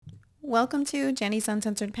Welcome to Jenny's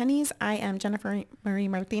Uncensored Pennies. I am Jennifer Marie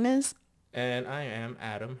Martinez. And I am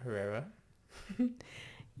Adam Herrera.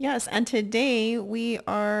 Yes, and today we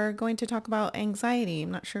are going to talk about anxiety.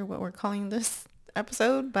 I'm not sure what we're calling this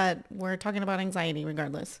episode, but we're talking about anxiety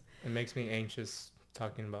regardless. It makes me anxious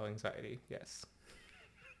talking about anxiety, yes.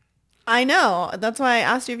 I know. That's why I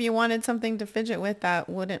asked you if you wanted something to fidget with that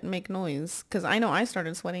wouldn't make noise. Because I know I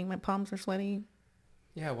started sweating. My palms are sweaty.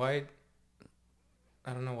 Yeah, why?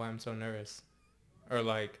 I don't know why I'm so nervous. Or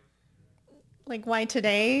Like why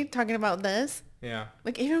today talking about this? yeah,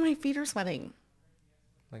 Like even my feet are sweating.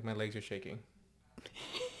 like my legs are shaking.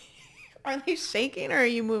 Are they shaking or are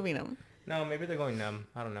you moving them? No, maybe they're going numb.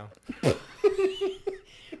 I don't know.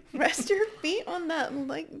 Rest your feet on that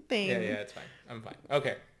leg thing. Yeah, it's fine. I'm fine.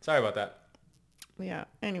 Okay, sorry about that. Yeah.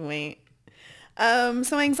 Anyway.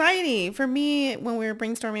 So anxiety for me, when we were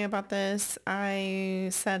brainstorming about this, I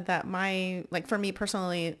said that for me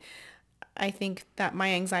personally, I think that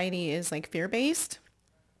my anxiety is like fear-based,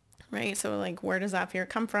 right? So like, where does that fear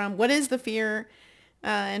come from? What is the fear?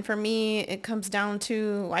 And for me, it comes down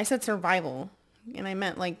to, I said survival, and I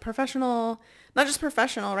meant like professional, not just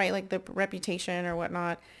professional, right? Like the reputation or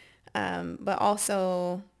whatnot, but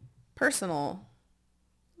also personal,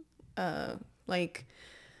 like,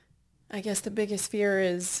 I guess the biggest fear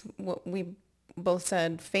is what we both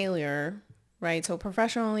said, failure, right? So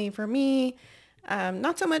professionally for me,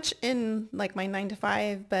 not so much in like my 9 to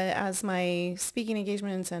 5, but as my speaking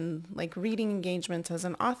engagements and like reading engagements as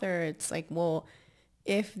an author, it's like, well,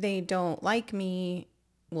 if they don't like me,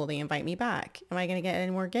 will they invite me back? Am I going to get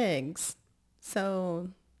any more gigs? So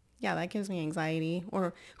yeah, that gives me anxiety.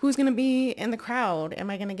 Or who's going to be in the crowd? Am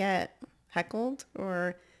I going to get heckled?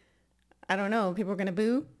 Or I don't know, people are going to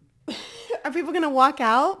boo? Are people going to walk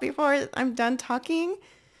out before I'm done talking?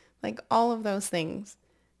 Like all of those things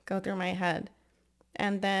go through my head.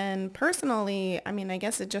 And then personally, I mean, I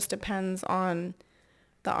guess it just depends on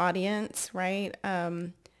the audience, right?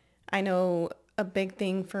 I know a big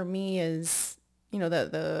thing for me is,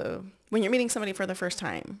 the when you're meeting somebody for the first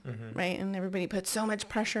time, Mm-hmm. right? And everybody puts so much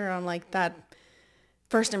pressure on like that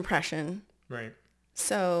first impression. Right.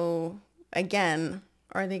 So again,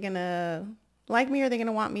 are they going to like me? Are they going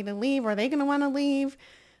to want me to leave? Are they going to want to leave?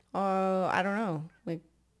 I don't know. Like,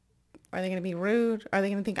 are they going to be rude? Are they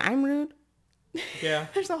going to think I'm rude? Yeah.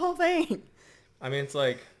 There's a whole thing. I mean, it's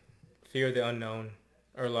like fear of the unknown.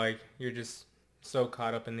 Or like you're just so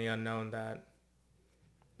caught up in the unknown that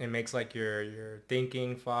it makes like your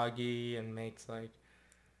thinking foggy and makes like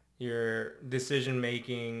your decision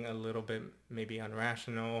making a little bit maybe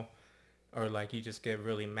unrational, or like you just get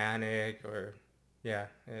really manic, or yeah,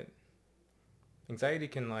 anxiety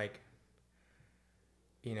can like,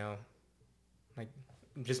 you know, like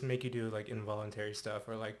just make you do like involuntary stuff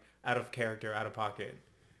or like out of character, out of pocket.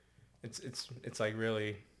 It's like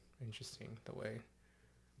really interesting the way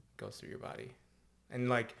it goes through your body. And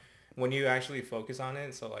like when you actually focus on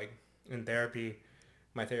it, so like in therapy,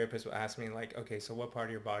 my therapist will ask me like, okay, so what part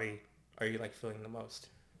of your body are you like feeling the most?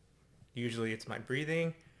 Usually it's my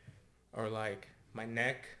breathing, or like my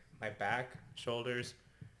neck, my back, shoulders.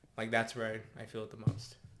 Like that's where I feel it the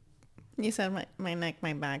most. You said my neck,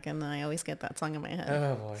 my back, and then I always get that song in my head.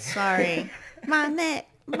 Oh boy. Sorry. My neck,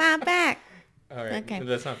 my back. All right, Okay.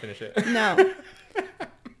 let's not finish it. No.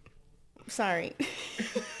 Sorry.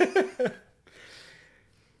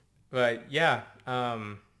 But yeah,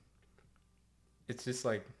 it's just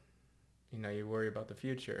like, you worry about the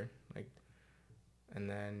future, like, and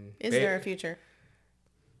then Is there a future?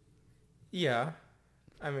 yeah,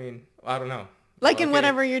 I mean, I don't know. Like Well, in okay,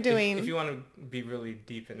 whatever you're if doing. you want to be really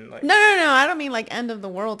deep in like, No. I don't mean like end of the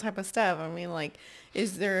world type of stuff. I mean like,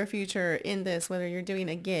 is there a future in this? Whether you're doing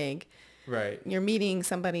a gig, right, you're meeting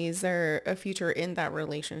somebody, is there a future in that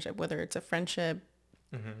relationship? Whether it's a friendship,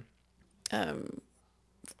 mm-hmm. um,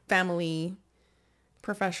 family,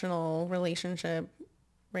 professional relationship,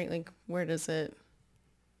 right? Like where does it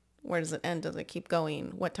end? Does it keep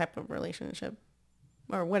going? What type of relationship?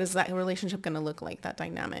 Or what is that relationship going to look like, that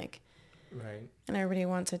dynamic? Right, And everyone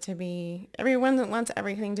wants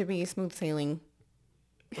everything to be smooth sailing.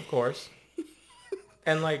 of course,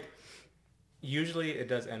 and like usually it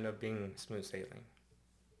does end up being smooth sailing,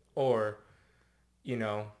 or you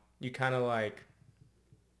know, you kind of like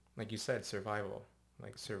you said, survival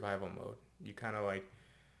mode. You kind of like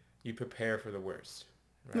you prepare for the worst,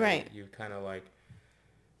 right? Right. You kind of like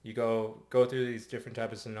you go through these different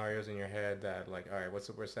types of scenarios in your head that like, all right, what's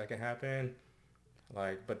the worst that can happen?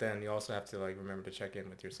 Like, but then you also have to like remember to check in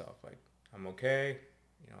with yourself. Like, I'm okay,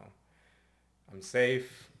 you know, I'm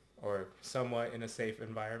safe or somewhat in a safe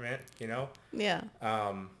environment, Yeah.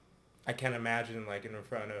 I can't imagine like in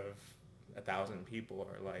front of 1,000 people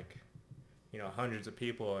or like, hundreds of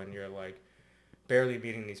people, and you're like barely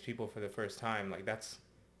meeting these people for the first time. Like that's,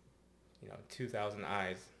 2,000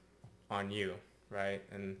 eyes on you, right?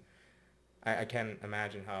 And I can't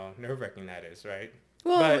imagine how nerve-wracking that is, right?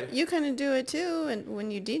 Well, But you kind of do it too, and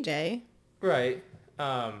when you DJ. right,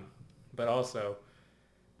 um, but also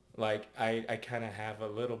like I kind of have a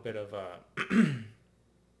little bit of a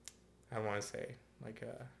I want to say like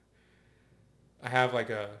a I have like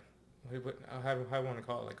a I have I want to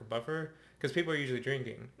call it like a buffer because people are usually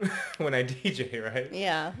drinking when I DJ, right?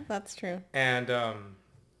 Yeah, that's true. And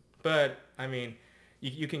but I mean,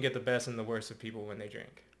 you can get the best and the worst of people when they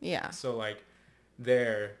drink. Yeah. So like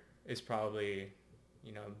there is probably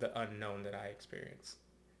the unknown that I experience,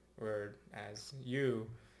 whereas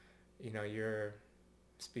you're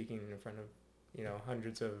speaking in front of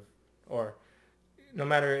hundreds of, or no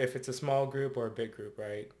matter if it's a small group or a big group,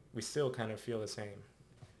 right? We still kind of feel the same.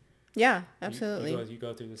 Yeah, You, absolutely. you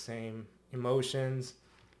go through the same emotions.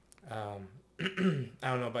 I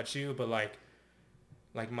don't know about you, but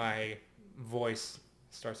like my voice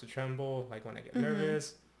starts to tremble, like when I get Mm-hmm.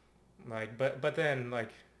 nervous. But then like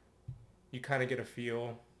you kind of get a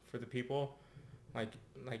feel for the people. Like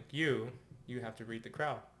like you have to read the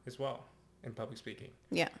crowd as well in public speaking.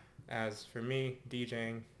 Yeah. As for me,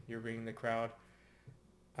 DJing, you're reading the crowd,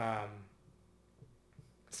 um,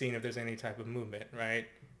 seeing if there's any type of movement, right?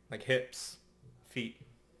 Like hips, feet,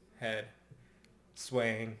 head,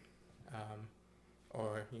 swaying,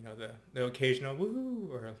 or the occasional woo,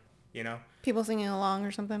 or you know, People singing along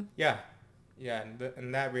or something. yeah, yeah,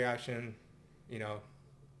 and that reaction, you know,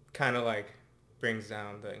 kind of like brings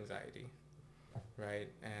down the anxiety, right?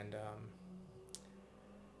 And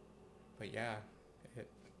but yeah, it,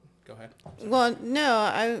 go ahead. Sorry. Well, no,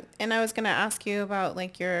 I was gonna ask you about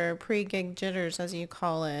like your pre-gig jitters, as you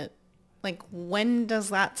call it. Like, when does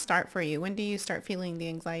that start for you? When do you start feeling the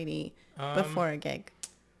anxiety Um, before a gig?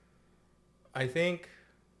 I think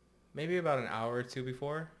maybe about an hour or two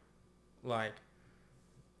before, like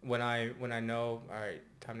when I know, all right,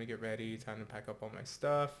 time to get ready, time to pack up all my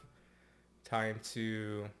stuff, time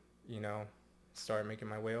to, you know, start making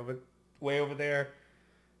my way over there.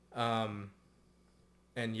 Um,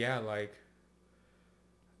 and yeah, like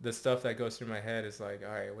the stuff that goes through my head is like,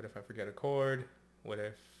 all right, what if I forget a chord? What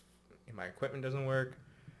if my equipment doesn't work?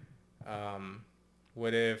 Um,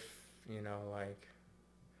 what if, like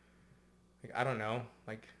I don't know,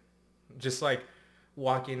 like just like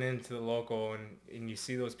walking into the local and you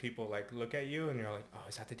see those people like look at you and you're like, oh,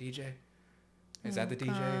 is that the DJ? Is that Oh the DJ?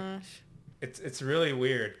 gosh. It's really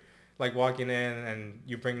weird. Like walking in and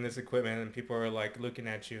you bring this equipment and people are like looking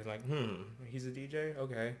at you like, he's a DJ?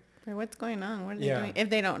 Okay. Or what's going on? What are they Yeah. doing? If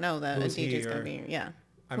they don't know that a Who's DJ he? is gonna Or, be, yeah.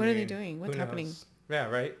 I What are they mean, doing? who What's happening? knows? Yeah,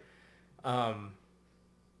 right? Um,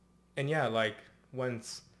 and yeah, like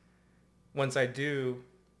once I do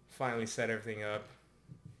finally set everything up,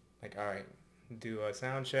 like, all right, do a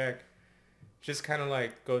sound check, just kind of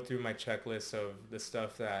like go through my checklist of the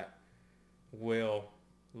stuff that will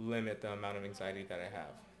limit the amount of anxiety that I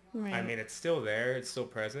have. I Right. mean, it's still there. It's still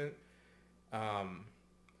present. Um,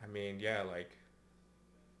 I mean, yeah, like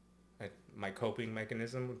my coping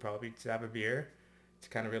mechanism would probably be to have a beer to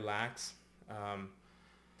kind of relax. Um,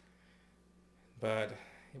 but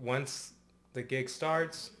once the gig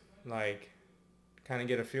starts, like kind of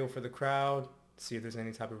get a feel for the crowd, see if there's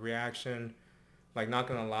any type of reaction. Like not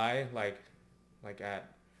gonna lie, like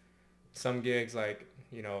at some gigs, like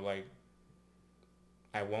like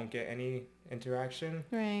I won't get any interaction,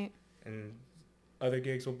 Right. and other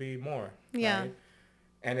gigs will be more, Yeah. right?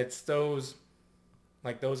 And it's those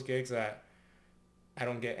gigs that I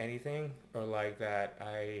don't get anything, or like that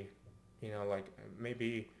like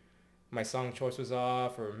maybe my song choice was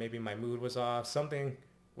off, or maybe my mood was off, something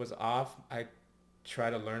was off. I try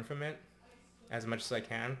to learn from it as much as I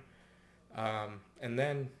can, and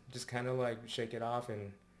then just kind of like shake it off,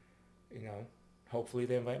 and you know, hopefully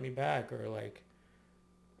they invite me back, or like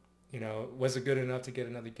was it good enough to get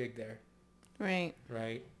another gig there, Right.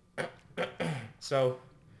 right? So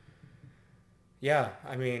yeah,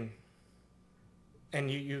 I mean, and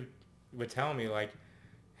you would tell me like,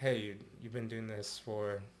 hey, you've been doing this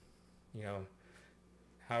for you know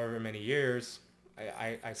however many years.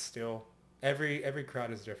 I still every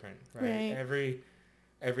crowd is different, right? Right.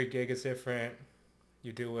 Every gig is different.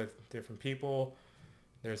 You deal with different people.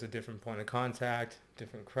 There's a different point of contact,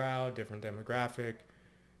 different crowd, different demographic.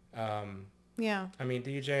 um, Yeah. I mean,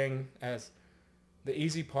 DJing, as the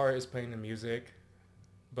easy part is playing the music,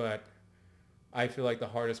 but I feel like the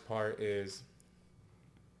hardest part is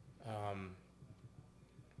um,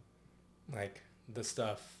 like the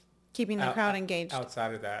stuff Keeping the crowd engaged.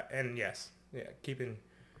 outside of that. And yes, yeah, keeping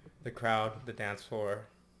the crowd, the dance floor,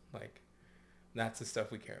 like that's the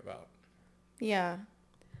stuff we care about. Yeah.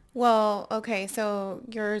 Well, okay, so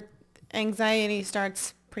your anxiety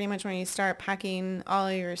starts pretty much when you start packing all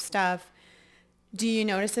of your stuff. Do you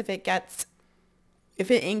notice if it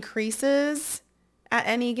increases at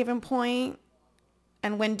any given point?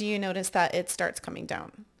 And when do you notice that it starts coming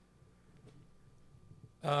down?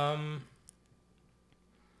 Um,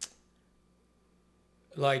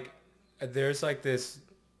 like there's like this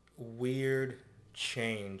weird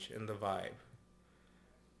change in the vibe,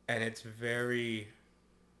 and it's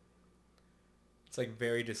like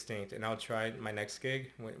very distinct. And I'll try my next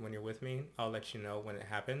gig when you're with me. I'll let you know when it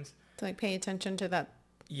happens. To like pay attention to that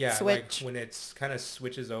Yeah, like switch when it's kind of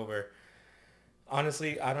switches over.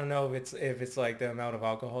 Honestly, I don't know if it's like the amount of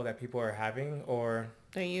alcohol that people are having or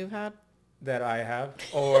that you've had. that I have,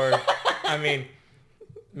 or I mean,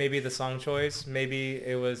 maybe the song choice. Maybe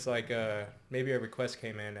it was like maybe a request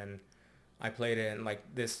came in and I played it, and like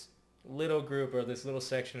this little group or this little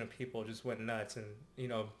section of people just went nuts and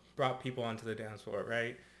brought people onto the dance floor,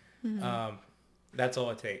 right? Mm-hmm. That's all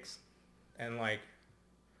it takes, and like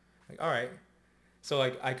all right, so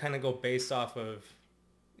like I kind of go based off of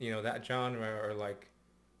that genre or like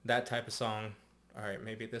that type of song. All right,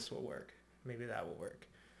 maybe this will work, maybe that will work,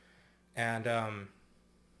 and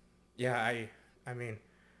yeah, I mean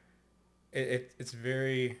it's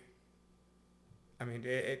very, I mean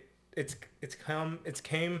it's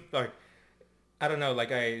came like, I don't know,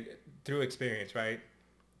 like I through experience, right?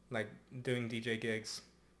 Like doing DJ gigs,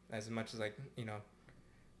 as much as like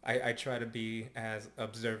I try to be as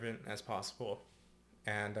observant as possible,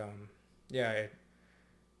 and yeah,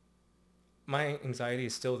 my anxiety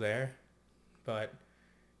is still there, but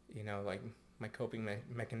like my coping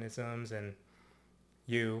mechanisms and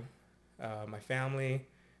my family,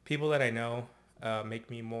 people that I know, make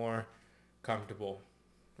me more comfortable,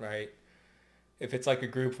 right? If it's like a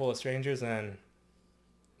group full of strangers, then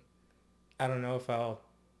I don't know if I'll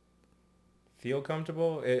feel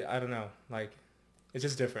comfortable. I don't know. Like, it's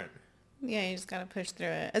just different. Yeah, you just gotta push through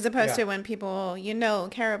it. As opposed Yeah. to when people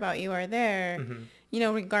care about you are there, Mm-hmm.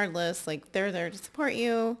 Regardless, like they're there to support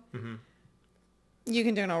you. Mm-hmm. You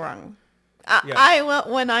can do no wrong. Yeah. I will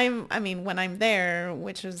when I'm there,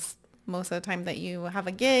 which is most of the time that you have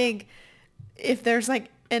a gig, if there's like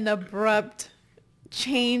an abrupt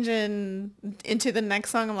change into the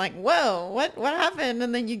next song, I'm like, whoa, what happened?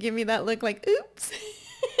 And then you give me that look like, oops.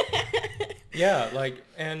 Yeah, like,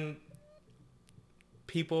 and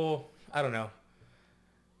people, I don't know.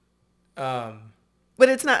 But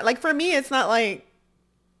it's not like, for me, it's not like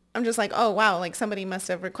I'm just like, oh wow, like somebody must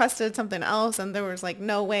have requested something else and there was like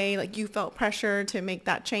no way, like you felt pressure to make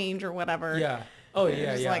that change or whatever. Yeah. Oh And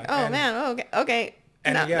yeah, it's yeah. like, oh man, okay.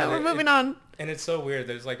 And yeah, Now we're moving on. And it's so weird.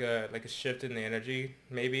 There's like a shift in the energy,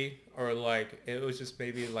 maybe, or like it was just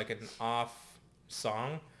maybe like an off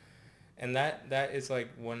song, and that is like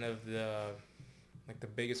one of the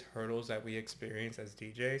biggest hurdles that we experience as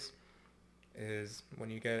DJs is when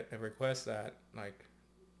you get a request that like,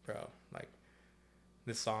 bro, like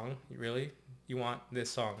this song, you want this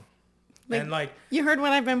song, Like, and like you heard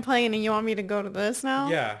what I've been playing and you want me to go to this now?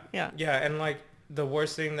 yeah, Yeah. yeah, and like the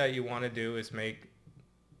worst thing that you want to do is make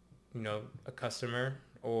a customer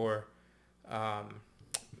or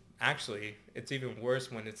actually it's even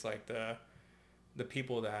worse when it's like the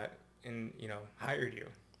people that hired you,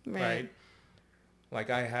 right? Like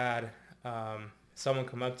I had someone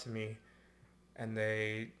come up to me and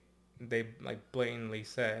they like blatantly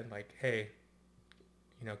said like, hey,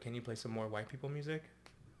 can you play some more white people music,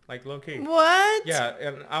 like low key? What? Yeah,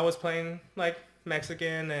 and I was playing like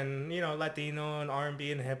Mexican and Latino and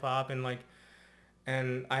R&B and hip hop and like.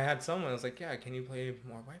 And I had someone, I was like, yeah, can you play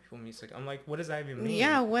more white people music? I'm like, what does that even mean?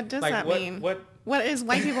 Yeah, what does like, that mean? What is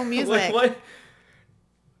white people music? what?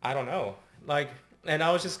 I don't know. Like, and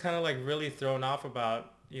I was just kind of like really thrown off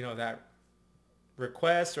about, that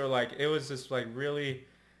request, or like, it was just like really,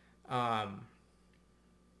 yeah,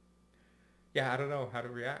 I don't know how to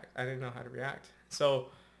react. I didn't know how to react. So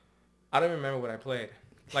I don't remember what I played.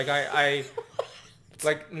 Like I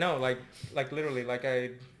like, no, like literally, like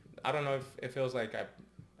I don't know if it was like I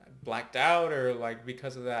blacked out or like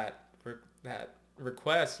because of that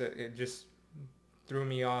request, it just threw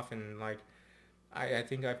me off, and like I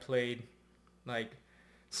think I played like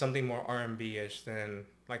something more R&B-ish than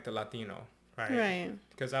like the Latino, right? Right.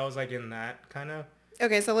 Because I was like in that kind of.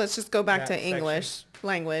 Okay, so let's just go back to That English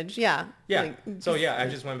language. Yeah. Yeah. Like, So yeah, I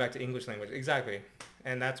just went back to English language. Exactly.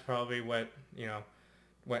 And that's probably what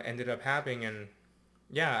ended up happening. And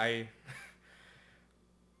yeah,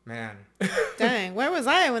 Man. Dang, where was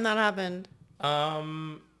I when that happened?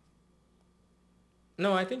 um,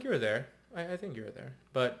 no, I think you were there. I think you were there.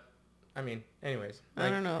 But, I mean, anyways, I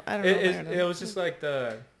like, don't know. I don't know if I heard it him. was just like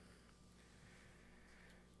I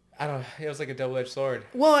don't know, it was like a double-edged sword,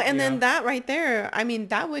 Well, and you then know? that right there, I mean,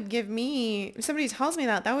 that would give me, if somebody tells me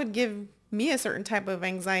that, that would give me a certain type of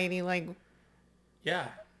anxiety. Like, Yeah.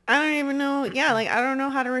 I don't even know. Yeah, like, I don't know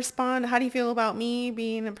how to respond. How do you feel about me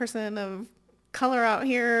being a person of color out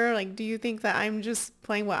here? Like, do you think that I'm just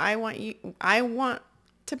playing what I want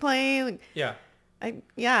to play? Like, Yeah.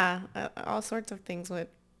 yeah, all sorts of things would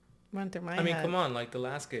run through my I mean, come head. on, like the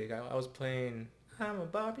last gig, I was playing I'm a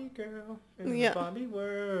Barbie girl in the Yeah, Barbie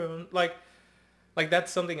world. Like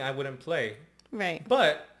that's something I wouldn't play. right.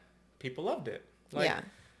 But people loved it. Like Yeah.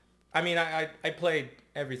 I mean, I played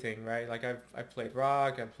everything, right? Like I played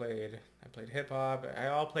rock, I played hip hop.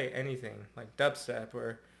 I'll play anything, like dubstep,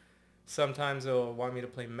 or sometimes they'll want me to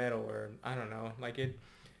play metal, or I don't know. Like it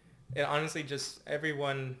honestly just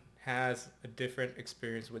everyone has a different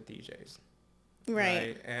experience with DJs, Right.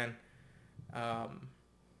 right? And um,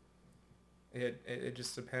 it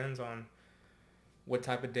just depends on what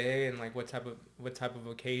type of day and like what type of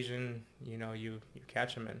occasion you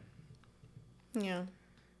catch them in. Yeah.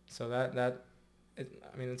 So I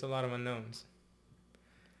mean it's a lot of unknowns.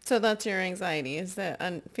 So that's your anxiety, is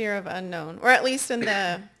the fear of unknown, or at least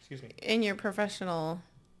Excuse me. in your professional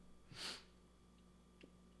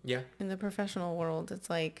Yeah. in the professional world. It's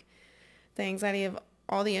like the anxiety of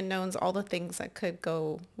all the unknowns, all the things that could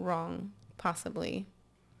go wrong, possibly.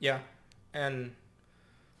 Yeah. And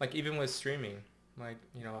like even with streaming, like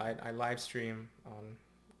I live stream on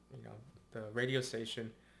the radio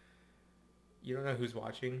station. You don't know who's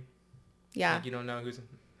watching. Yeah, Like you don't know who's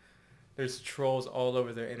there's trolls all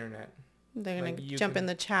over the internet. they're Like gonna jump in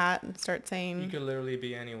the chat and start you saying, could literally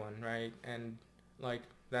be anyone, right? And like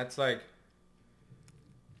that's like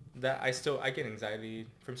that I get anxiety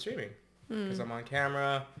from streaming because mm, I'm on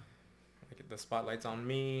camera, like the spotlight's on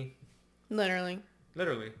me, literally.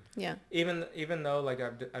 literally. Yeah. Even though like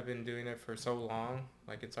I've been doing it for so long,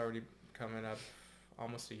 like it's already coming up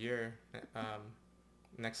almost a year, um,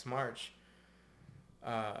 next March.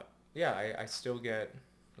 Uh, yeah, I still get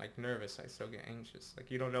like nervous. I still get anxious. Like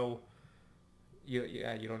you don't know, you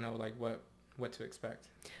don't know like what to expect.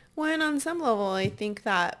 Well, and on some level, I think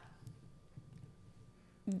that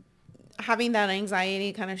having that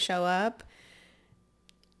anxiety kind of show up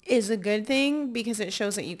is a good thing because it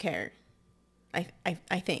shows that you care.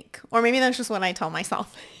 I think. Or maybe that's just what I tell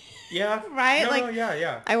myself. Yeah. Right? No. Like, No. Yeah.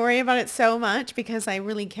 Yeah. I worry about it so much because I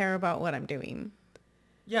really care about what I'm doing.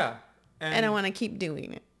 Yeah. And I And want to keep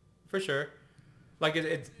doing it. for sure, like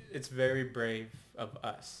it's very brave of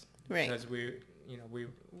us Right. because we're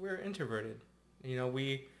introverted.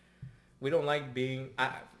 We don't like being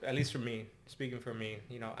at least for me, speaking for me.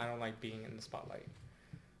 I don't like being in the spotlight.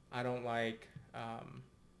 I don't like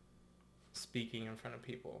speaking in front of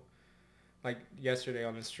people. Like yesterday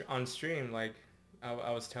on stream, like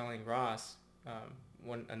I was telling Ross,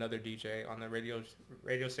 one another DJ on the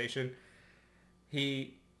radio station,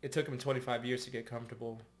 it took him 25 years to get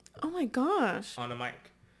comfortable Oh my gosh. on a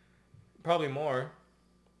mic, probably more,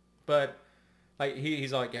 but like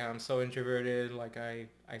he's like, yeah, I'm so introverted, like I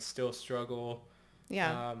still struggle,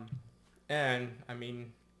 Yeah. um, and I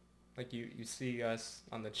mean, like you see us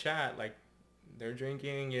on the chat, like they're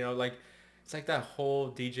drinking, like it's like that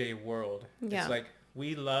whole DJ world. It's Yeah. like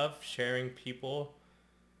we love sharing people,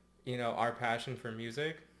 our passion for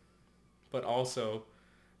music, but also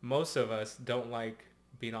most of us don't like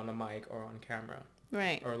being on the mic or on camera,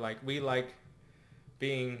 Right. or like we like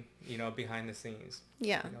being, behind the scenes.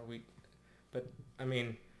 Yeah. We, but I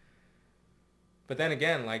mean, but then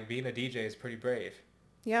again, like being a DJ is pretty brave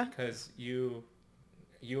Yeah. because you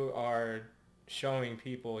are showing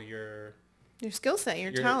people your Your skill set,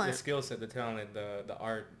 your the talent. skill set, the talent, the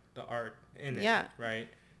art in it, Yeah. right?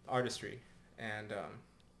 Artistry, and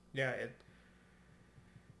yeah,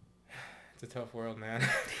 it's a tough world, man.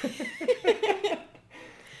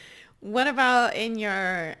 What about in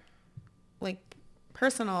your like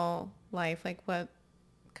personal life? Like what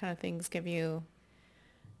kind of things give you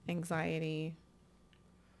anxiety?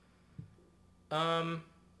 um,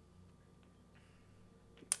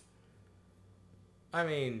 I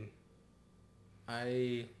mean,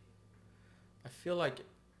 I I feel like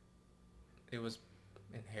it was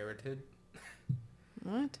inherited,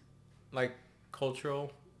 What? like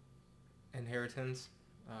cultural inheritance.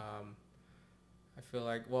 Um, I feel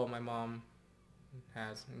like, well, my mom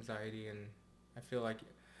has anxiety, and I feel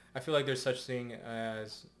like there's such thing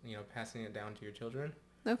as passing it down to your children.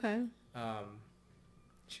 Okay. Um,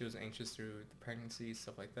 she was anxious through the pregnancy,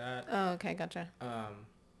 stuff like that. Oh, okay, gotcha.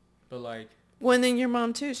 But like, Well, and then your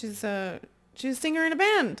mom too. She's a singer in a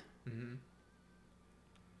band. mm-hmm.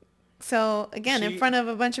 So again, in front of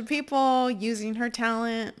a bunch of people, using her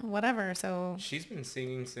talent, whatever. So she's been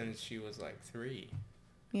singing since she was like 3.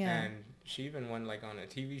 yeah. And she even went like on a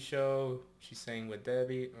TV show. She sang with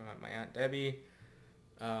Debbie, my aunt Debbie.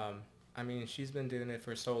 I mean, she's been doing it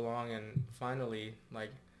for so long, and finally,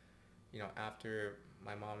 like, you know, after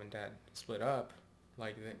my mom and dad split up,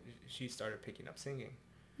 like, she started picking up singing.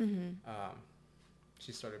 Mm-hmm.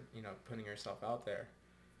 She started, you know, putting herself out there.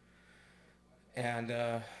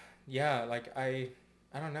 And yeah, like I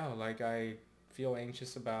don't know, like I feel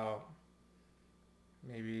anxious about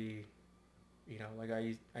maybe, you know, like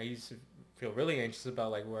I used to feel really anxious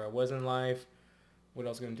about like where I was in life, what I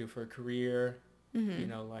was gonna do for a career, Mm-hmm. you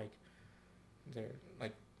know, like there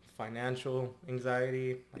like financial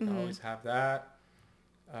anxiety, like Mm-hmm. I always have that.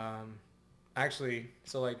 Actually,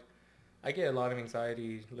 so like I get a lot of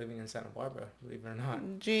anxiety living in Santa Barbara, believe it or not.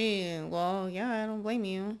 Gee, well, yeah, I don't blame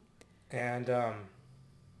you. And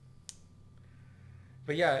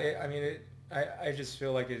but yeah, I just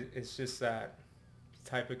feel like it's just that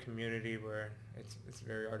type of community where it's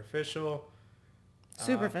very artificial,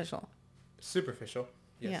 Superficial. superficial.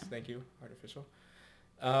 Yes, Yeah. thank you, artificial.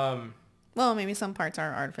 Um, Well, maybe some parts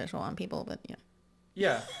are artificial on people, but yeah.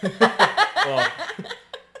 yeah. Well,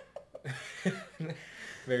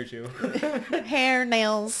 very true. Hair,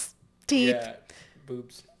 nails, teeth. Yeah,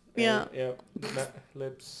 boobs. Yeah. Yeah,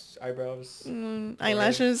 lips, eyebrows,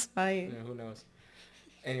 Eyelashes. you know, who knows.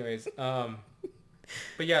 Anyways,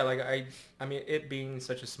 but yeah, like I mean, it being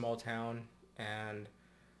such a small town, and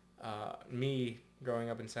me growing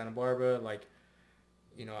up in Santa Barbara, like,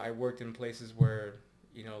 you know, I worked in places where,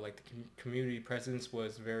 you know, like the community presence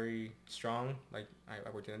was very strong. Like I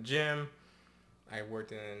worked in a gym, I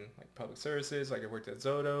worked in like public services, like I worked at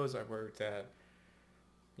Zotos, I worked at,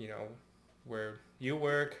 you know, where you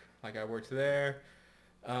work, like I worked there,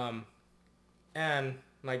 and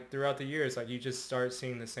like throughout the years, like you just start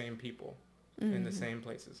seeing the same people in the same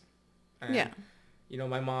places, and Yeah. you know,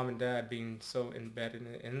 my mom and dad being so embedded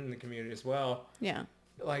in the community as well, Yeah.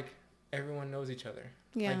 like everyone knows each other.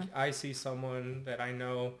 Yeah. Like I see someone that I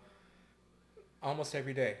know almost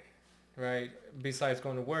every day, right? Besides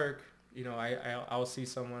going to work, you know, I'll see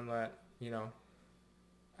someone that, you know,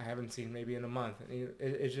 I haven't seen maybe in a month. And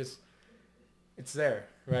it's just, it's there,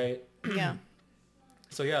 right? Yeah.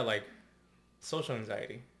 So yeah, like social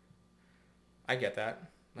anxiety. I get that.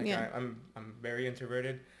 Like Yeah. I'm very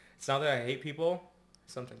introverted. It's not that I hate people.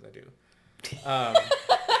 Sometimes I do.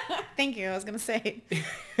 Thank you. I was gonna say.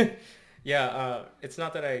 Yeah, it's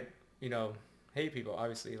not that I, you know, hate people,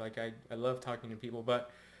 obviously. Like, I love talking to people,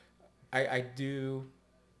 but I do,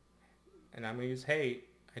 and I'm going to use hate,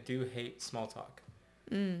 I do hate small talk.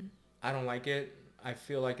 I don't like it. I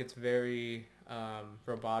feel like it's very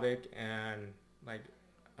robotic and, like,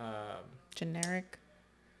 Generic.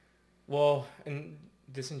 well, and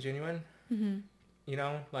disingenuine. You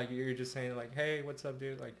know? Like, you're just saying, like, hey, what's up,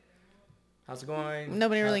 dude? Like, how's it going?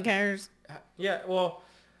 Nobody really cares. Yeah, well,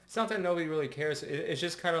 it's not that nobody really cares. It's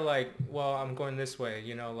just kind of like, well, I'm going this way,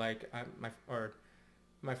 you know, like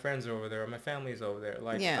my friends are over there, or my family's over there.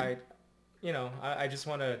 Like Yeah. you know, I just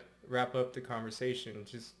want to wrap up the conversation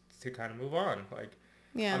just to kind of move on. Like,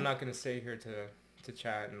 Yeah. I'm not gonna stay here to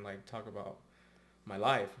chat and like talk about my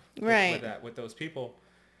life Right. with those people.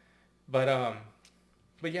 But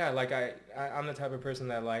yeah, like I'm the type of person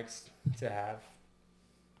that likes to have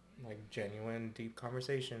like genuine, deep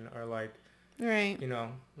conversation, or like, Right. you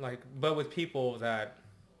know, like, but with people that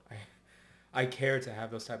I care to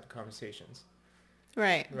have those type of conversations,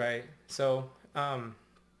 Right. right? So,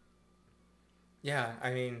 yeah,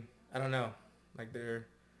 I mean, I don't know, like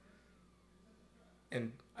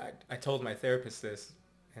and I told my therapist this,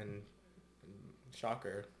 and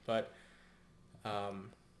shocker, but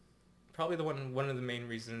probably one of the main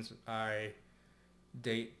reasons I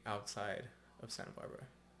date outside of Santa Barbara.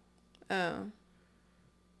 Oh.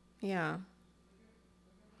 Yeah.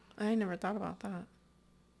 I never thought about that.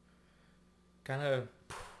 Kind of,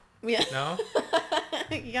 Yeah. no?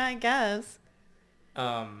 Yeah, I guess.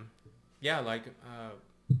 Yeah, like,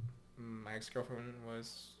 my ex-girlfriend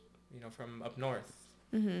was, you know, from up north,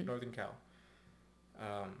 Northern Cal.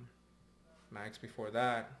 My ex before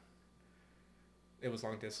that, it was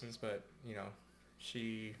long distance, but, you know,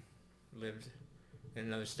 she lived in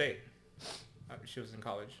another state. She was in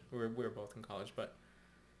college. We were both in college, but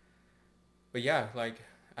yeah, like,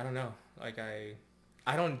 I don't know. Like, I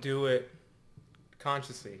don't do it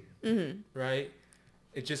consciously, right?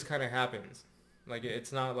 It just kind of happens. Like,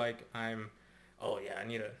 it's not like I'm, oh yeah, I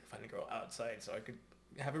need to find a girl outside so I could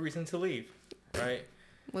have a reason to leave, right?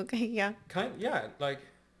 Okay, yeah. Yeah, like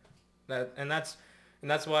that, and that's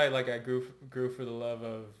why like I grew for the love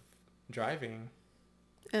of driving.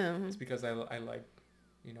 It's because I like,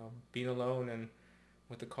 being alone and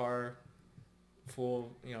with the car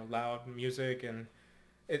full, loud music, and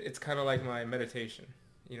it's kind of like my meditation,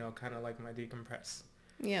 kind of like my decompress.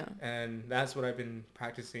 Yeah. And that's what I've been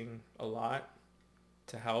practicing a lot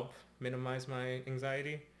to help minimize my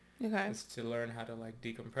anxiety. Okay. Is to learn how to like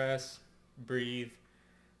decompress, breathe,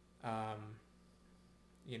 um,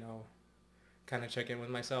 kind of check in with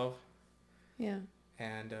myself. Yeah.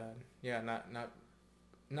 And yeah,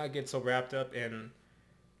 not get so wrapped up in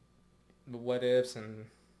the what ifs and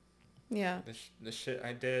Yeah. the shit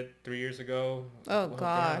I did 3 years ago. Oh, Damn,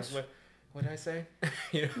 gosh. what did I say?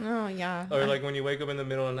 Oh, yeah. Or like when you wake up in the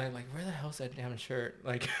middle of the night, like, where the hell's that damn shirt?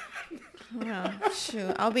 Like, Yeah.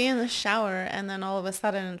 Shoot. I'll be in the shower and then all of a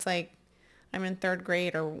sudden it's like I'm in third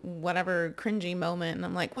grade or whatever cringy moment. And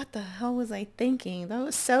I'm like, what the hell was I thinking? That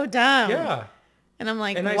was so dumb. yeah. And I'm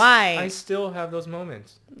like, And why? I still have those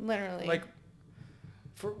moments. Literally. Like,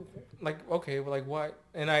 okay, well, like what?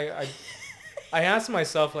 And I asked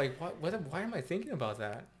myself, like, why am I thinking about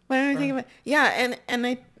that? What am I thinking about? Yeah,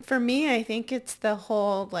 and for me, I think it's the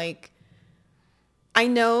whole like, I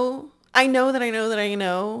know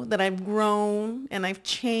that I've grown and I've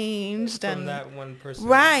changed From and that one person.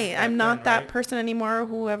 right, back I'm not then, that right? person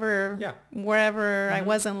anymore. Yeah. Wherever I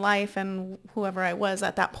was in life and whoever I was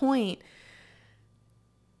at that point.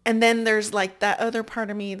 And then there's like that other part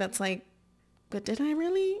of me that's like, but did I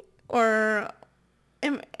really? Or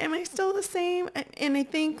am I still the same? And I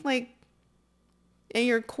think like in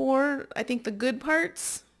your core, I think the good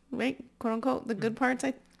parts, right, quote unquote, the good parts,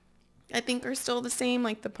 I think are still the same.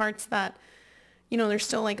 Like the parts that, there's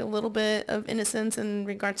still like a little bit of innocence in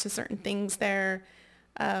regards to certain things there.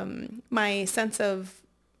 My sense of,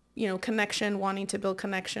 connection, wanting to build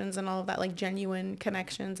connections and all of that, like genuine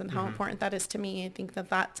connections and how important that is to me. I think that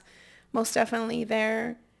that's most definitely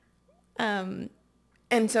there. And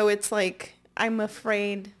so it's like, I'm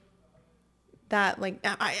afraid that like,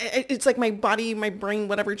 it's like my body, my brain,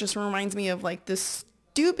 whatever, just reminds me of like this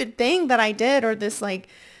stupid thing that I did or this like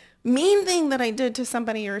mean thing that I did to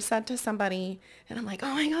somebody or said to somebody. And I'm like,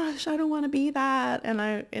 oh my gosh, I don't want to be that. And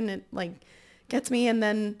it like gets me. And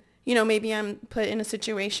then, maybe I'm put in a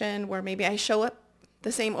situation where maybe I show up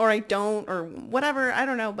the same or I don't or whatever. I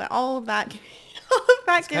don't know. But all of that,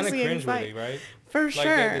 It's gives kind of me cringeworthy, anxiety. right? For Like,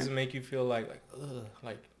 sure. does it make you feel like, ugh,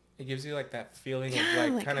 like, it gives you like that feeling Yeah, of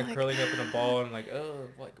like like, kind of like, curling up in a ball and like, oh,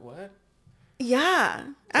 like what? Yeah,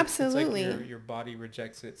 absolutely. It's like your body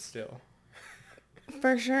rejects it still.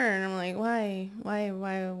 For sure. And I'm like, why?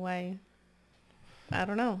 I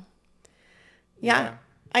don't know. Yeah.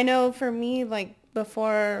 I know for me, like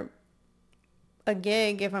before a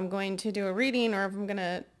gig, if I'm going to do a reading or if I'm going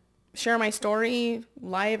to share my story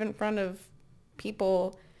live in front of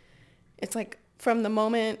people, it's like from the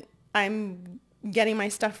moment I'm getting my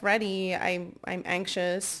stuff ready, I'm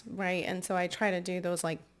anxious, right? And so I try to do those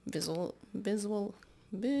like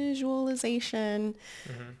visualization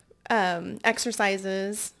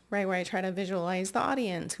exercises, right, where I try to visualize the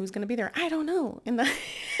audience, who's going to be there. I don't know. And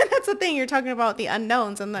that's the thing. You're talking about the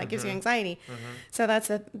unknowns and that gives you anxiety. So that's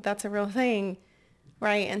a real thing,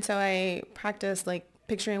 right? And so I practice like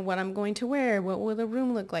picturing what I'm going to wear. What will the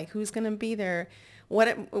room look like? Who's going to be there? What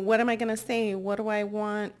am I going to say? What do I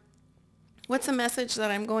want? What's the message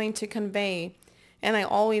that I'm going to convey? And I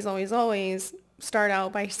always, always, always start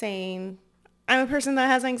out by saying, I'm a person that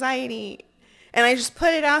has anxiety. And I just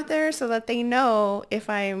put it out there so that they know if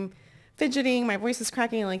I'm fidgeting, my voice is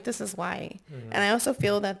cracking, like this is why. And I also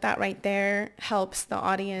feel that right there helps the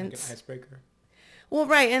audience. Like an icebreaker. Well,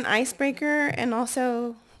 right, an icebreaker, and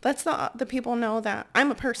also lets the people know that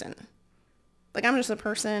I'm a person. Like I'm just a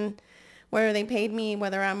person, whether they paid me,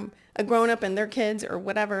 whether I'm a grown up and their kids or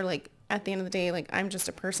whatever, like at the end of the day, like I'm just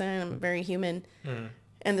a person, I'm very human.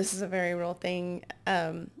 And this is a very real thing.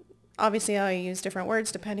 Obviously, I use different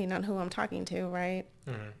words depending on who I'm talking to, right?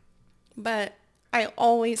 But I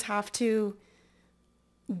always have to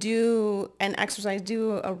do an exercise,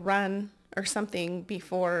 do a run or something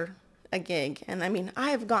before a gig. And I mean,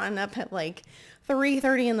 I've gotten up at like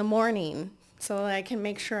 3:30 in the morning so that I can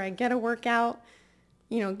make sure I get a workout,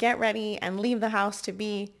 get ready and leave the house to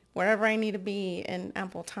be wherever I need to be in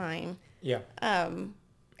ample time. Yeah. And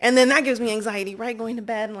then that gives me anxiety, right? Going to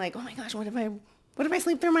bed and like, oh my gosh, what if I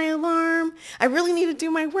sleep through my alarm? I really need to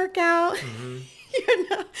do my workout.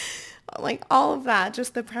 Like all of that,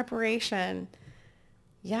 just the preparation.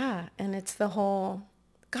 Yeah. And it's the whole,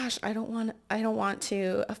 gosh, I don't want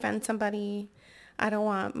to offend somebody. I don't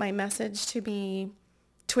want my message to be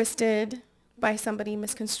twisted by somebody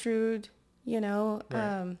misconstrued, you know.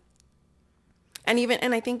 Right.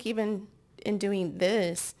 And I think even in doing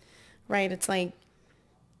this, right, it's like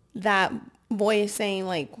that voice saying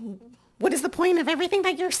like, what is the point of everything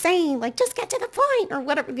that you're saying? Like, just get to the point or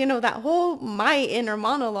whatever. You know, that whole my inner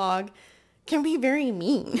monologue can be very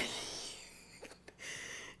mean.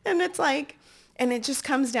 And it's like, and it just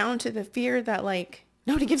comes down to the fear that like,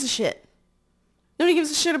 nobody gives a shit. Nobody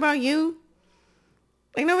gives a shit about you.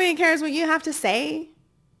 Like, nobody cares what you have to say.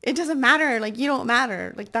 It doesn't matter. Like, you don't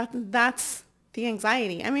matter. Like, that's the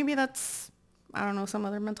anxiety. And maybe that's, I don't know, some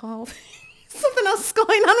other mental health. Something else is going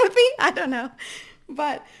on with me. I don't know.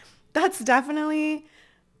 But that's definitely,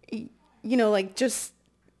 you know, like just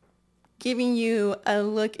giving you a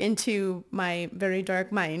look into my very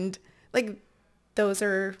dark mind. Like, those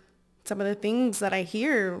are some of the things that I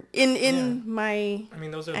hear in Yeah. my I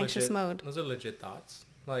mean, those are anxious legit. mode. Those are legit thoughts.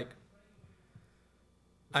 Like,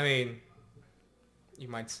 I mean, you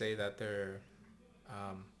might say that they're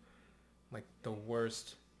um, like the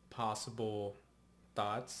worst possible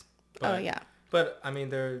thoughts, Oh, but yeah. I mean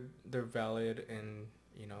they're valid and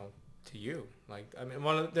you know to you. Like I mean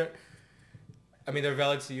they're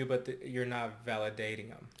valid to you, but you're not validating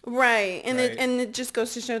them, Right. right? And it just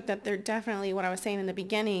goes to show that they're definitely what I was saying in the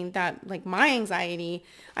beginning, that like my anxiety,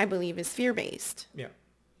 I believe, is fear-based. Yeah.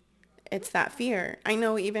 It's that fear. I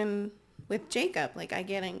know even with Jacob, like I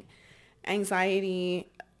get anxiety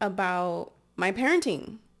about my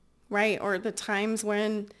parenting, right? Or the times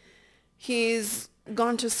when he's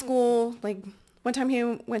gone to school. Like one time he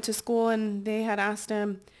went to school and they had asked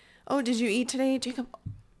him, oh, did you eat today? Jacob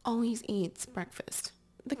always eats breakfast.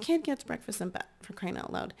 The kid gets breakfast in bed, for crying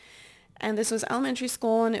out loud. And this was elementary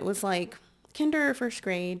school and it was like kinder or first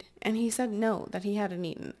grade. And he said no, that he hadn't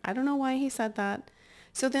eaten. I don't know why he said that.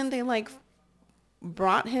 So then they like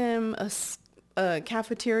brought him a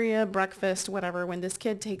cafeteria breakfast, whatever. When this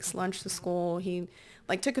kid takes lunch to school, he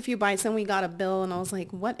like took a few bites and we got a bill and I was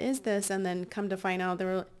like, what is this? And then come to find out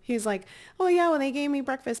he's like, oh yeah, well they gave me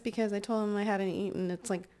breakfast because I told them I hadn't eaten. It's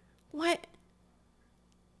like, what?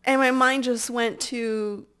 And my mind just went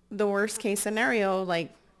to the worst case scenario.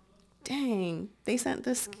 Like, dang, they sent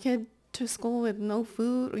this kid to school with no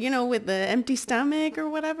food, you know, with the empty stomach or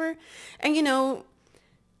whatever. And, you know,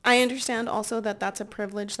 I understand also that that's a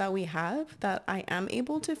privilege that we have, that I am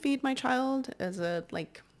able to feed my child as a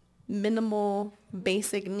like minimal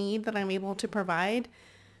basic need that I'm able to provide.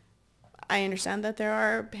 I understand that there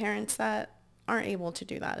are parents that aren't able to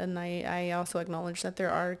do that. And I also acknowledge that there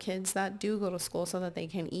are kids that do go to school so that they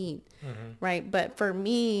can eat, Mm-hmm. right? But for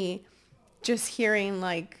me, just hearing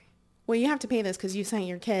like, well, you have to pay this because you sent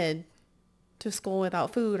your kid to school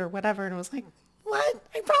without food or whatever. And I was like, what?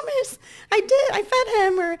 I promise. I did. I fed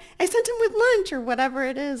him or I sent him with lunch or whatever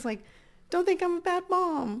it is. Like, don't think I'm a bad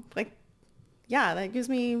mom. Like, yeah, that gives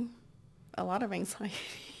me a lot of anxiety.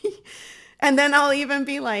 And then I'll even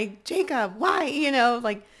be like, Jacob, why? You know,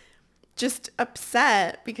 like just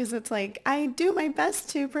upset because it's like, I do my best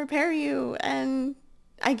to prepare you and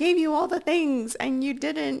I gave you all the things and you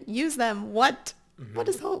didn't use them. What? Mm-hmm.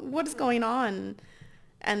 What is going on?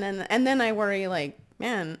 And then I worry like,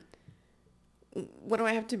 man, what do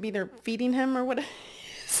I have to be there feeding him or what?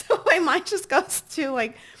 So my mind just goes to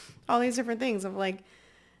like all these different things of like,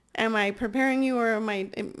 am I preparing you or my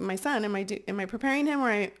son? Am I preparing him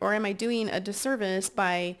or am I doing a disservice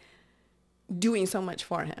by doing so much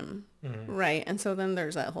for him? Mm-hmm. Right. And so then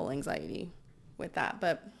there's that whole anxiety with that.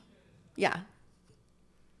 But yeah.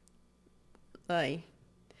 Like,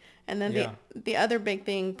 and then Yeah. the other big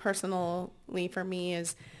thing personally for me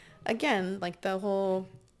is, again, like the whole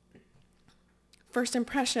first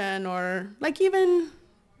impression or like even,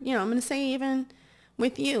 you know, I'm going to say even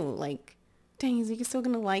with you, like, dang, is he still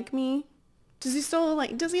going to like me? Does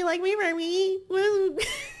he like me for me?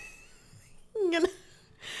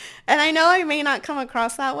 And I know I may not come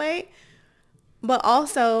across that way, but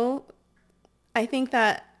also I think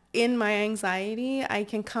that in my anxiety, I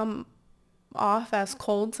can come off as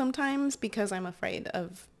cold sometimes because I'm afraid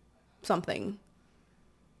of something,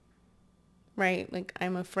 right? Like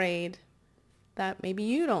I'm afraid that maybe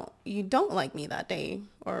you don't like me that day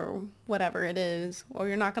or whatever it is, or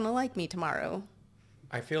you're not going to like me tomorrow.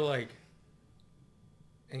 I feel like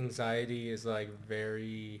anxiety is like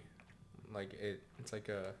very like it's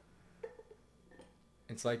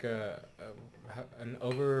like an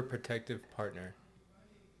overprotective partner,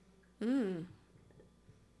 Mm.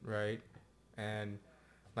 right? And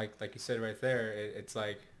like you said right there, it's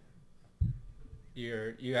like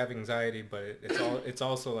you have anxiety, but it's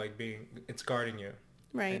also like it's guarding you,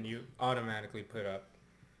 Right. and you automatically put up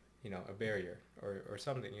a barrier or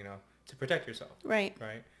something, to protect yourself, Right.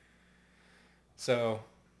 right? So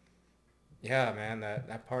yeah, man,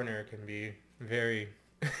 that partner can be very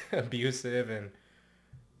abusive,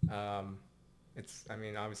 and um, it's, I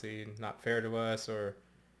mean, obviously not fair to us,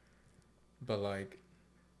 but like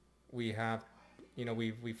we have,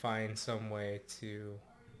 we find some way to,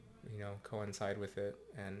 coincide with it,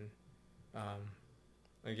 and um,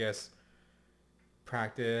 I guess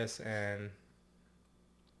practice and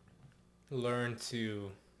learn to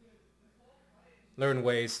learn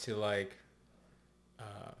ways to like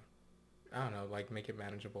uh, I don't know, like make it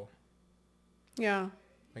manageable. Yeah.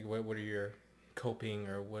 Like what are your coping,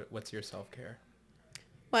 or what's your self care?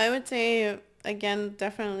 Well, I would say, again,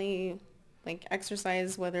 definitely like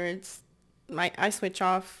exercise, whether it's I switch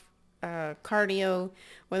off cardio,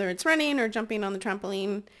 whether it's running or jumping on the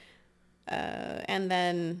trampoline, and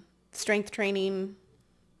then strength training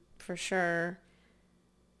for sure.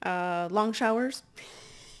 Long showers,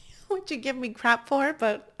 which you give me crap for,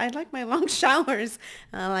 but I like my long showers.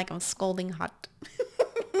 Like I'm scalding hot.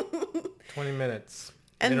 20 minutes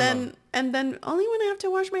And minimum. then only when I have to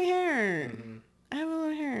wash my hair. Mm-hmm. I have a lot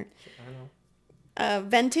of hair. I know.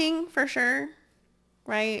 Venting for sure,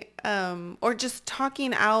 right? Or just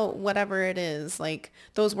talking out whatever it is, like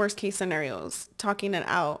those worst case scenarios, talking it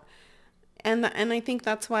out. And I think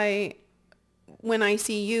that's why when I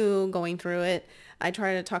see you going through it, I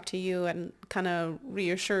try to talk to you and kind of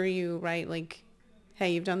reassure you, right? Like,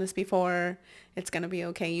 hey, you've done this before. It's going to be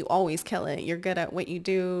okay. You always kill it. You're good at what you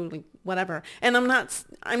do, like whatever. And I'm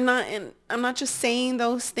not just saying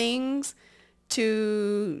those things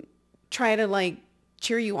to try to like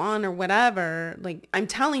cheer you on or whatever. Like I'm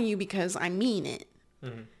telling you because I mean it.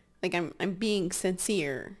 Mm-hmm. Like I'm being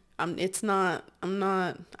sincere. I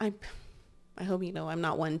hope you know I'm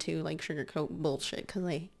not one to like sugarcoat bullshit because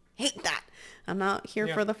I hate that. I'm not here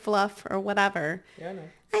Yeah. for the fluff or whatever. Yeah, I know.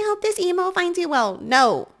 I hope this email finds you well.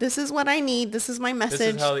 No, this is what I need. This is my message.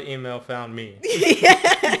 This is how the email found me.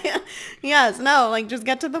 Yes, no, like just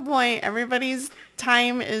get to the point. Everybody's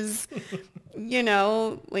time is,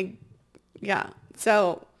 like, yeah.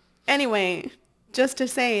 So anyway, just to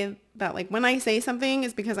say that like when I say something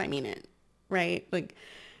is because I mean it, right? Like,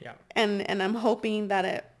 Yeah. and I'm hoping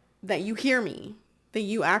that you hear me, that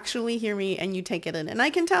you actually hear me and you take it in. And I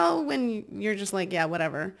can tell when you're just like, yeah,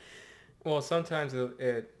 whatever. Well, sometimes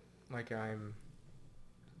it like I'm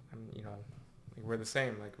like we're the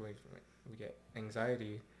same. Like we get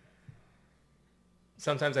anxiety.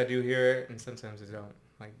 Sometimes I do hear it, and sometimes I don't.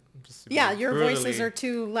 Like just to be Yeah, your voices brutally- are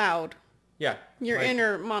too loud. Yeah. Your like,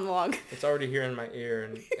 inner monologue. It's already here in my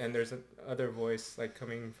ear, and there's other voice like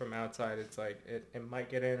coming from outside. It's like it might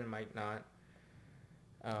get in, it might not.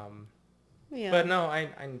 Yeah. But no, I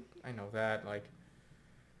know that, like.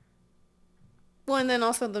 Well, and then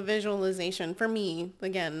also the visualization for me,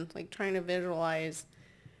 again, like trying to visualize,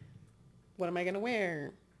 what am I going to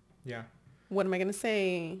wear? Yeah. What am I going to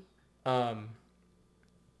say?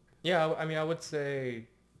 Yeah, I mean, I would say,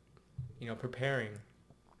 preparing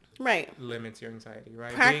Right. limits your anxiety,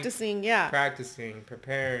 right? Practicing, yeah. Practicing,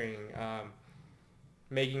 preparing,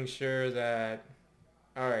 making sure that,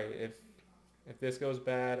 all right, if this goes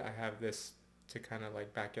bad, I have this to kind of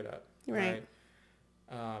like back it up, Right.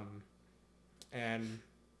 And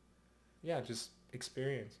yeah, just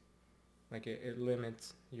experience. Like it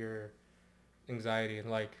limits your anxiety, and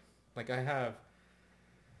like I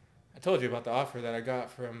told you about the offer that I got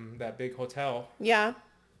from that big hotel, Yeah.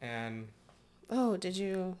 and Oh, did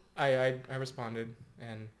you? I responded,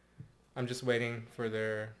 and I'm just waiting for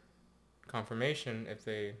their confirmation if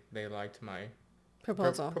they liked my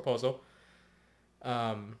Proposal. proposal.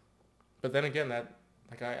 But then again, that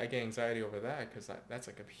like I get anxiety over that because that's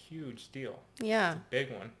like a huge deal. Yeah. It's a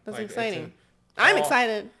big one. That's like, exciting. I'm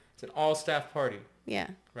excited. It's an all staff party, Yeah.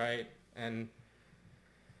 right? And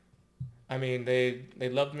I mean, they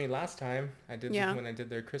loved me last time when I did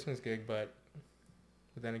their Christmas gig, but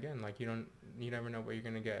then again, like you never know what you're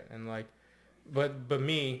gonna get, and like, but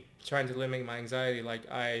me trying to limit my anxiety, like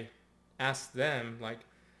I asked them like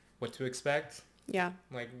what to expect, Yeah.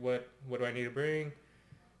 like what do I need to bring,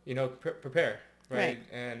 prepare, right? Right.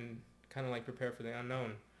 And kind of like prepare for the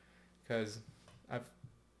unknown, because I've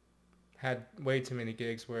had way too many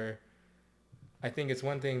gigs where I think it's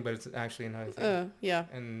one thing, but it's actually another thing. Yeah.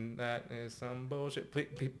 And that is some bullshit.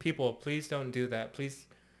 People, please don't do that. Please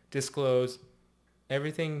disclose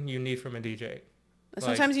everything you need from a DJ.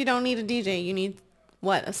 Sometimes you don't need a DJ. You need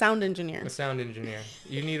what? A sound engineer. A sound engineer.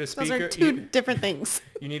 You need a Those speaker. are two different things.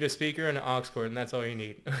 You need a speaker and an aux cord, and that's all you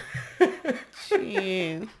need.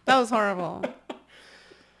 Jeez. That was horrible.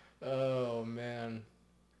 Oh, man.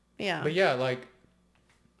 Yeah. But yeah, like,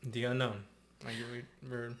 The unknown. Like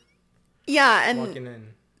we're Yeah, walking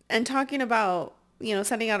in. and talking about,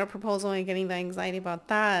 setting out a proposal and getting the anxiety about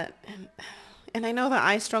that. And I know that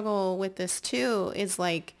I struggle with this too, is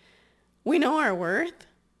like, we know our worth.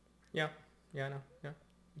 Yeah. Yeah, I know. Yeah,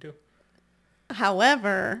 we do.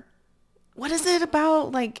 However, what is it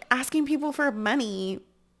about like asking people for money?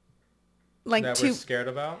 Like That we're to, scared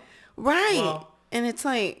about. right. Well, And it's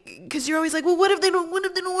like, because you're always like, well, what if they don't want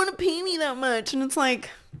to pay me that much? And it's like,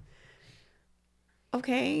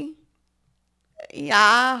 okay,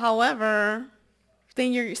 yeah. However,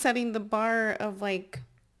 then you're setting the bar of like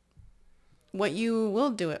what you will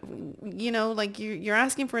do it, like you're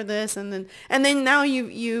asking for this, and then now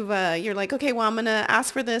you're like, okay, well, I'm gonna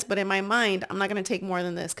ask for this, but in my mind I'm not gonna take more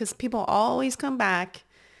than this, because people always come back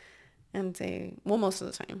and say, well, most of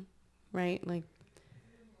the time, right, like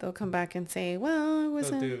they'll come back and say, well, it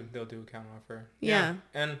wasn't. they'll do a counter offer. Yeah, Yeah.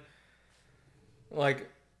 and like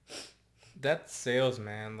that's sales,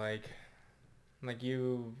 man. Like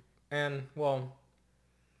you, and well,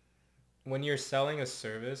 when you're selling a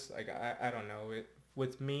service, like I don't know it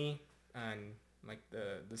with me and like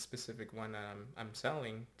the specific one that I'm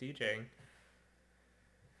selling, DJing.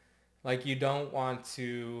 Like you don't want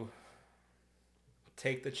to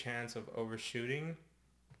take the chance of overshooting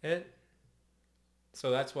it. So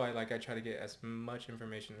that's why like I try to get as much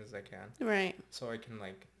information as I can, Right. so I can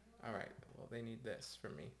like, all right, well they need this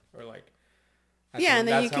from me, or like Yeah, and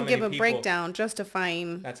then you that's how can many give a people. breakdown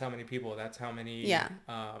justifying. That's how many people. That's how many Yeah.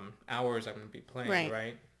 hours I'm gonna be playing, Right.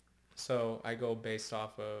 right? So I go based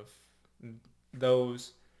off of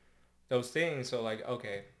those those things. So like,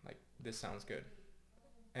 okay, like this sounds good,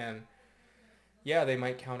 and yeah, they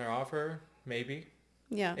might counter offer, maybe.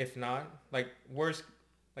 Yeah. If not, like worst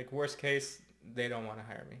case, they don't want to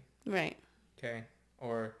hire me. Right. Okay,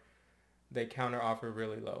 or they counter offer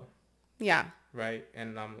really low, Yeah. right?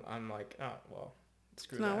 And I'm like, oh well,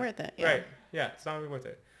 screw It's not that. worth it. Yeah. Right? Yeah, it's not really worth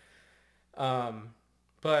it. Um,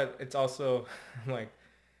 but it's also like,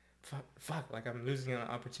 fuck, like I'm losing an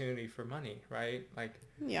opportunity for money, right? Like,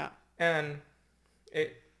 Yeah. and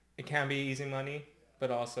it can be easy money,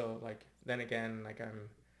 but also like then again, like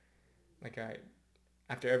I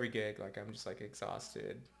after every gig, like I'm just like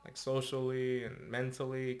exhausted, like socially and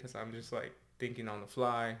mentally, because I'm just like thinking on the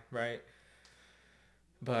fly, right?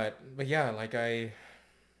 But yeah, like I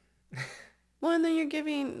Well, and then you're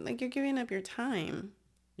giving up your time.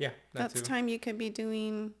 yeah, that That's too, time you could be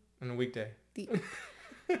doing on a weekday. the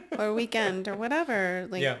or weekend or whatever,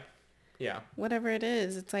 like Yeah, yeah. whatever it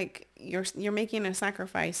is. It's like you're making a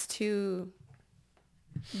sacrifice to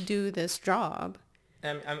do this job.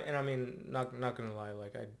 And I mean, not gonna lie,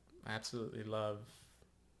 like I absolutely love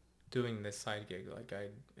doing this side gig. Like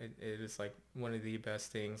it is like one of the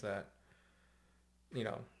best things that, you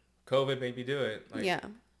know, COVID made me do it. Like, Yeah.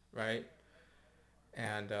 right?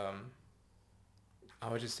 And I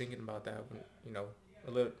was just thinking about that when, a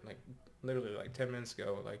little like literally like 10 minutes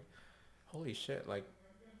ago. Like, holy shit! Like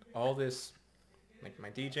all this, like my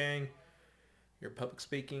DJing, your public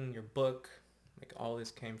speaking, your book, like all this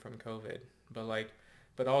came from COVID. But like,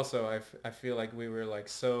 but also I feel like we were like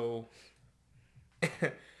so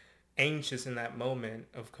anxious in that moment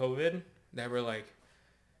of COVID that we're like,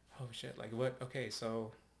 oh shit, like what? Okay,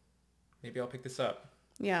 so maybe I'll pick this up.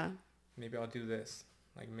 Yeah. Maybe I'll do this.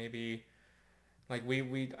 Like maybe, like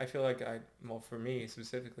I feel like well, for me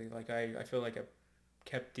specifically, like I feel like I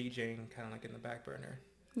kept DJing kind of like in the back burner,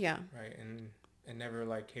 Yeah. right? And it never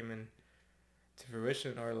like came in to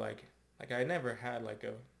fruition, or like I never had like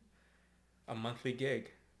a monthly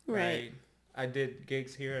gig, Right. right? I did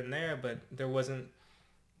gigs here and there, but there wasn't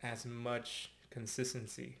as much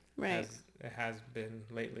consistency Right. as it has been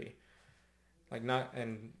lately. Like not,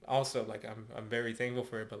 and also like I'm very thankful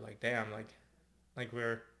for it, but like damn, like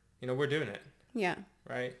we're we're doing it, Yeah.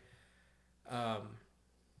 right? Um,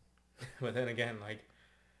 but then again, like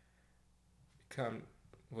come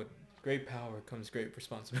with great power comes great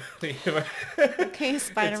responsibility. Okay,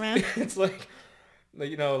 Spider-Man. It's like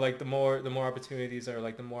like the more opportunities are,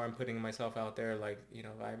 like the more I'm putting myself out there, like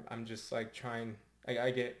I'm just like trying.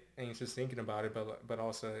 I get anxious thinking about it, but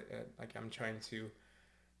also like I'm trying to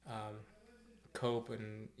um, cope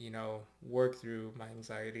and work through my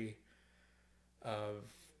anxiety of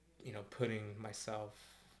putting myself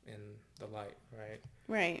in the light, right?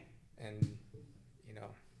 Right. And you know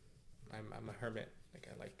I'm a hermit. Like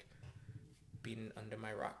I like being under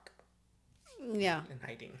my rock Yeah. and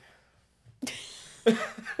hiding.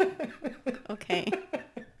 Okay.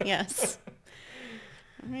 Yes.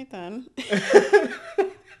 All right then.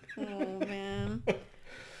 Oh man.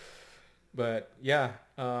 But yeah,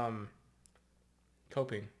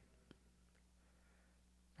 coping.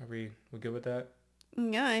 Are we good with that?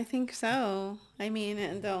 Yeah, I think so. I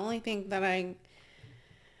mean, the only thing that I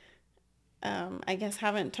guess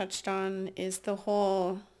haven't touched on is the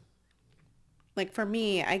whole, like for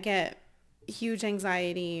me, I get huge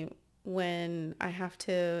anxiety when I have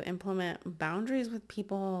to implement boundaries with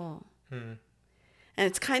people. Hmm. And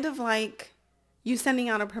it's kind of like you sending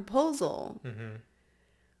out a proposal, Mm-hmm.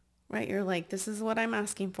 right? You're like, this is what I'm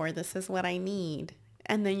asking for. This is what I need.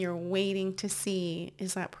 And then you're waiting to see,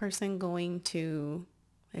 is that person going to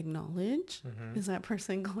acknowledge? Mm-hmm. Is that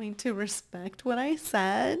person going to respect what I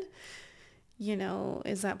said? You know,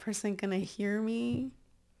 is that person going to hear me?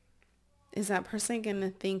 Is that person going to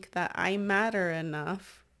think that I matter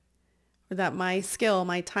enough, or that my skill,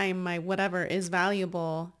 my time, my whatever is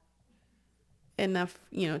valuable enough,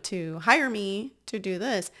 you know, to hire me to do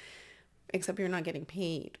this? Except you're not getting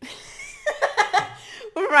paid.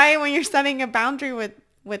 Right? When you're setting a boundary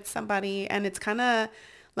with somebody, and it's kind of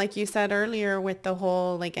like you said earlier with the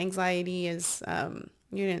whole like anxiety is,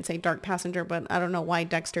 you didn't say dark passenger, but I don't know why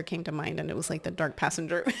Dexter came to mind, and it was like the dark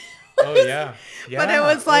passenger. Oh yeah. But it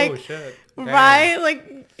Yeah. was like, Oh shit. Damn. right?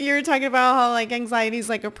 Like you were talking about how like anxiety is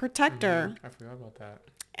like a protector. I forgot about that.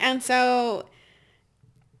 And so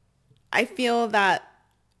I feel that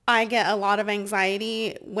I get a lot of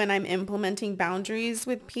anxiety when I'm implementing boundaries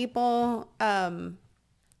with people.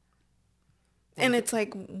 And it's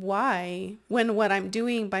like, why? When what I'm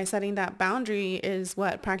doing by setting that boundary is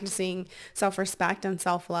what? Practicing self-respect and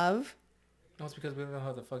self-love. No, it's because we don't know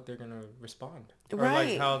how the fuck they're gonna respond, or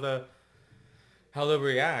Right. like how they'll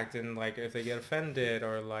react, and like if they get offended,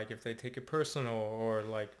 or like if they take it personal, or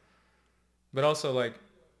like, but also like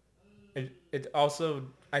it also,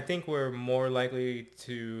 I think we're more likely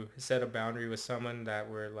to set a boundary with someone that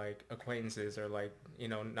we're like acquaintances, or like, you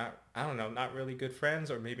know, not, I don't know, not really good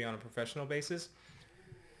friends, or maybe on a professional basis.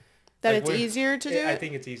 That Like it's easier to do I it?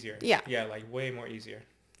 think it's easier. Yeah. Yeah, like way more easier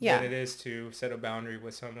Yeah. than it is to set a boundary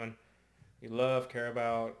with someone you love, care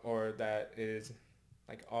about, or that is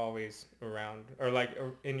like always around, or like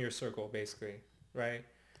in your circle, basically, right?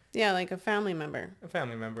 Yeah, like a family member. A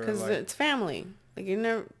family member, Because like, it's family. Like you're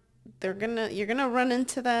gonna run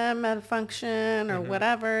into them at a function or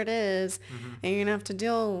whatever it is, and you're gonna have to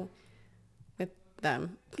deal with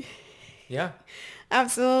them. yeah,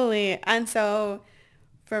 Absolutely. And so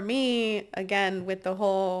for me, again, with the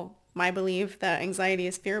whole, my belief that anxiety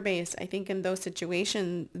is fear-based, I think in those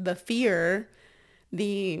situations, the fear,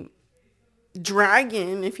 the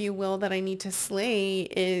dragon, if you will, that I need to slay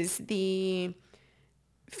is the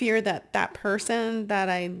fear that that person that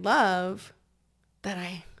I love, that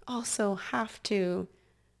I also have to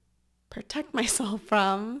protect myself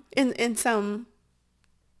from in some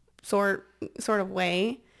sort of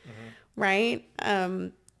way, right?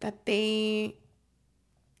 That they,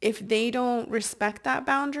 if they don't respect that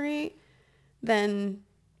boundary, then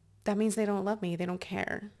that means they don't love me. They don't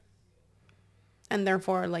care. And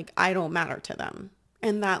therefore, like, I don't matter to them.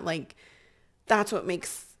 And that, like, that's what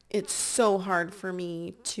makes it so hard for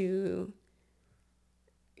me to,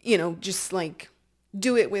 you know, just like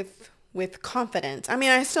do it with confidence. I mean,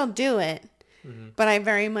 I still do it, but I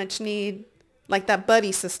very much need like that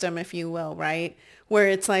buddy system, if you will, right? Where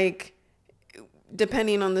it's like,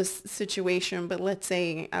 depending on the situation, but let's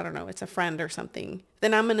say, I don't know, it's a friend or something,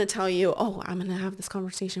 then I'm going to tell you, oh, I'm going to have this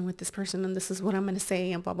conversation with this person and this is what I'm going to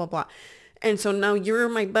say and blah, blah, blah. And so now you're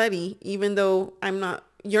my buddy, even though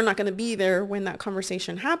you're not going to be there when that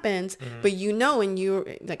conversation happens, but you know, and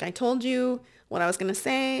you, like I told you what I was going to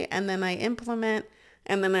say, and then I implement,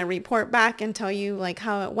 and then I report back and tell you like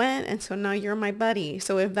how it went. And so now you're my buddy.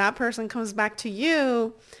 So if that person comes back to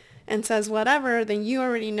you and says whatever, then you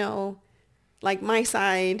already know like my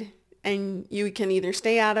side, and you can either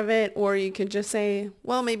stay out of it or you could just say,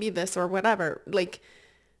 well, maybe this or whatever, like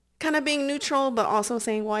kind of being neutral, but also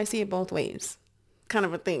saying, well, I see it both ways kind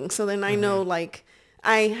of a thing. So then I know like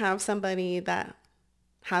I have somebody that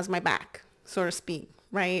has my back, so to speak,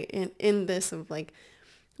 right? In this of like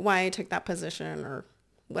why I took that position or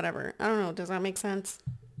whatever. I don't know. Does that make sense?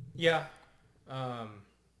 yeah.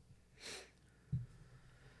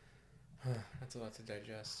 That's a lot to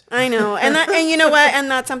digest. I know. And that, and you know what? And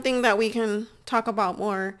that's something that we can talk about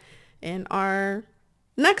more in our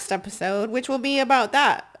next episode, which will be about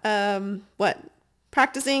that. What?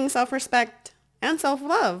 Practicing self-respect and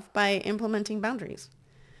self-love by implementing boundaries.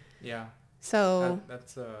 Yeah. So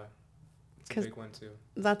That's a big one too.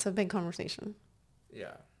 that's a big conversation.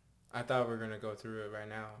 Yeah. I thought we were going to go through it right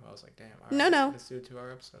now. I was like, damn. All No, right, no. Let's do it to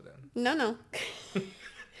our episode then. No.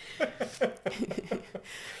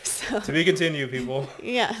 So, To be continued, people.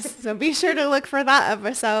 yes. So be sure to look for that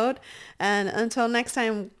episode. And until next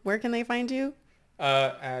time, where can they find you?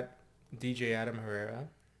 At DJ Adam Herrera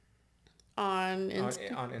on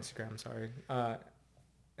Instagram. Sorry.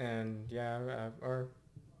 And yeah, or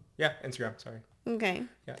yeah, Instagram. Sorry. Okay.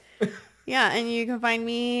 Yeah. Yeah, and you can find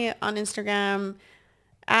me on Instagram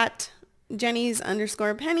at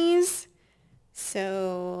Jenny's_pennies.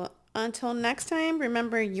 So until next time,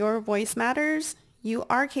 remember your voice matters. You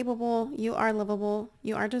are capable. You are lovable.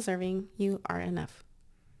 You are deserving. You are enough.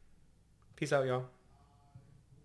 Peace out, y'all.